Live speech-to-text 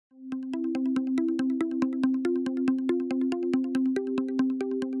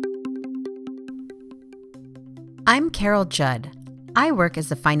I'm Carol Judd. I work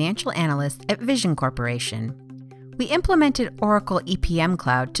as a financial analyst at Vision Corporation. We implemented Oracle EPM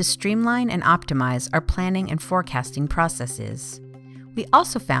Cloud to streamline and optimize our planning and forecasting processes. We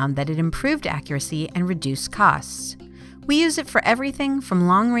also found that it improved accuracy and reduced costs. We use it for everything from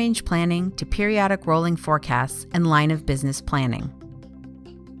long-range planning to periodic rolling forecasts and line of business planning.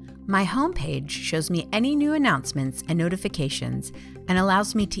 My homepage shows me any new announcements and notifications and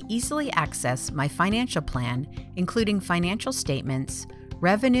allows me to easily access my financial plan, including financial statements,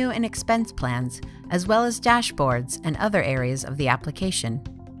 revenue and expense plans, as well as dashboards and other areas of the application.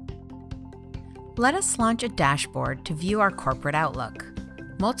 Let us launch a dashboard to view our corporate outlook.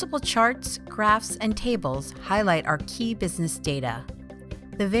 Multiple charts, graphs, and tables highlight our key business data.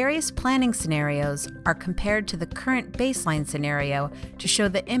 The various planning scenarios are compared to the current baseline scenario to show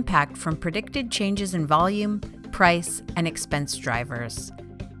the impact from predicted changes in volume, price, and expense drivers.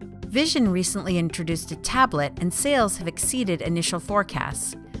 Vision recently introduced a tablet and sales have exceeded initial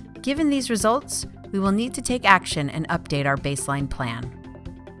forecasts. Given these results, we will need to take action and update our baseline plan.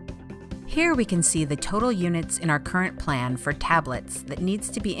 Here we can see the total units in our current plan for tablets that needs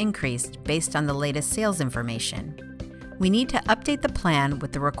to be increased based on the latest sales information. We need to update the plan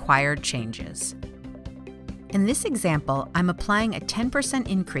with the required changes. In this example, I'm applying a 10%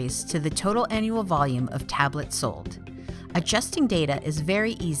 increase to the total annual volume of tablets sold. Adjusting data is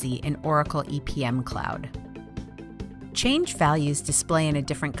very easy in Oracle EPM Cloud. Change values display in a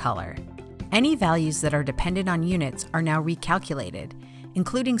different color. Any values that are dependent on units are now recalculated,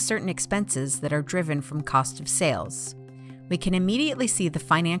 including certain expenses that are driven from cost of sales. We can immediately see the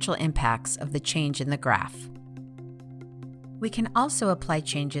financial impacts of the change in the graph. We can also apply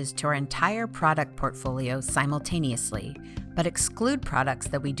changes to our entire product portfolio simultaneously, but exclude products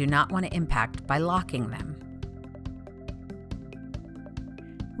that we do not want to impact by locking them.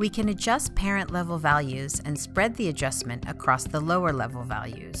 We can adjust parent-level values and spread the adjustment across the lower-level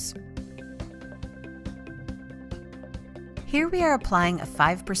values. Here we are applying a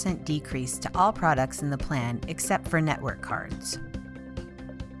 5% decrease to all products in the plan except for network cards.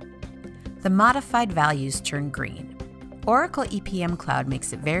 The modified values turn green. Oracle EPM Cloud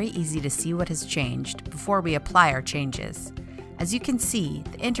makes it very easy to see what has changed before we apply our changes. As you can see,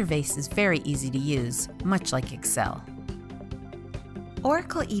 the interface is very easy to use, much like Excel.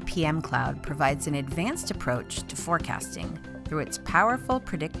 Oracle EPM Cloud provides an advanced approach to forecasting through its powerful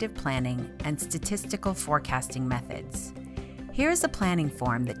predictive planning and statistical forecasting methods. Here is a planning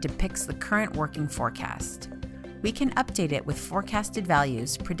form that depicts the current working forecast. We can update it with forecasted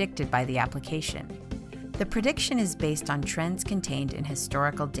values predicted by the application. The prediction is based on trends contained in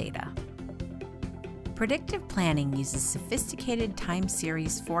historical data. Predictive planning uses sophisticated time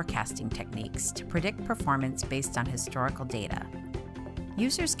series forecasting techniques to predict performance based on historical data.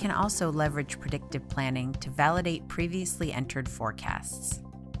 Users can also leverage predictive planning to validate previously entered forecasts.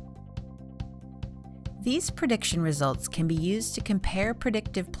 These prediction results can be used to compare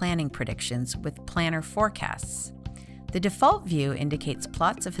predictive planning predictions with planner forecasts. The default view indicates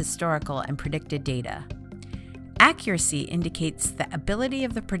plots of historical and predicted data. Accuracy indicates the ability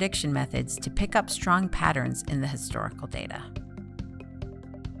of the prediction methods to pick up strong patterns in the historical data.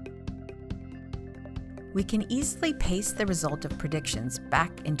 We can easily paste the result of predictions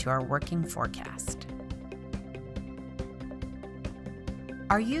back into our working forecast.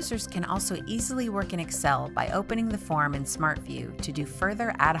 Our users can also easily work in Excel by opening the form in Smart View to do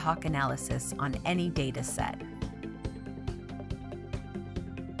further ad hoc analysis on any data set.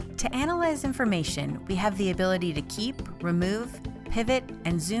 To analyze information, we have the ability to keep, remove, pivot,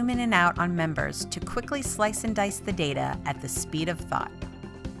 and zoom in and out on members to quickly slice and dice the data at the speed of thought.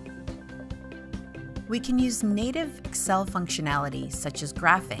 We can use native Excel functionality such as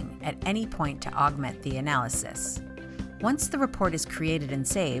graphing at any point to augment the analysis. Once the report is created and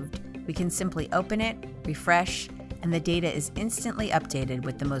saved, we can simply open it, refresh, and the data is instantly updated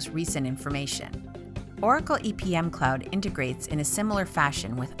with the most recent information. Oracle EPM Cloud integrates in a similar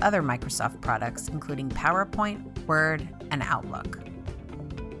fashion with other Microsoft products, including PowerPoint, Word, and Outlook.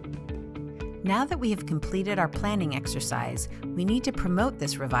 Now that we have completed our planning exercise, we need to promote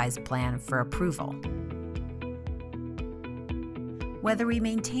this revised plan for approval. Whether we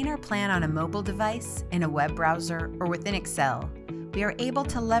maintain our plan on a mobile device, in a web browser, or within Excel, we are able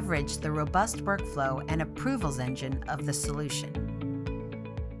to leverage the robust workflow and approvals engine of the solution.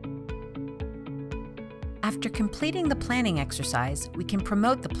 After completing the planning exercise, we can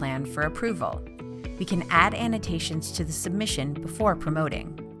promote the plan for approval. We can add annotations to the submission before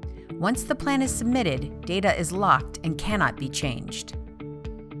promoting. Once the plan is submitted, data is locked and cannot be changed.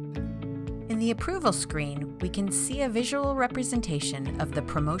 In the approval screen, we can see a visual representation of the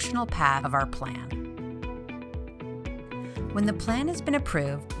promotional path of our plan. When the plan has been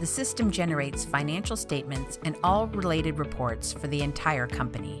approved, the system generates financial statements and all related reports for the entire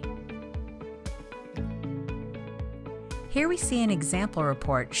company. Here we see an example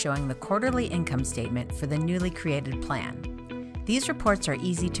report showing the quarterly income statement for the newly created plan. These reports are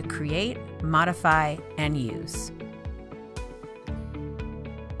easy to create, modify, and use.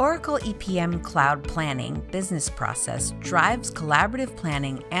 Oracle EPM Cloud Planning business process drives collaborative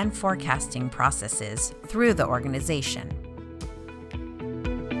planning and forecasting processes through the organization.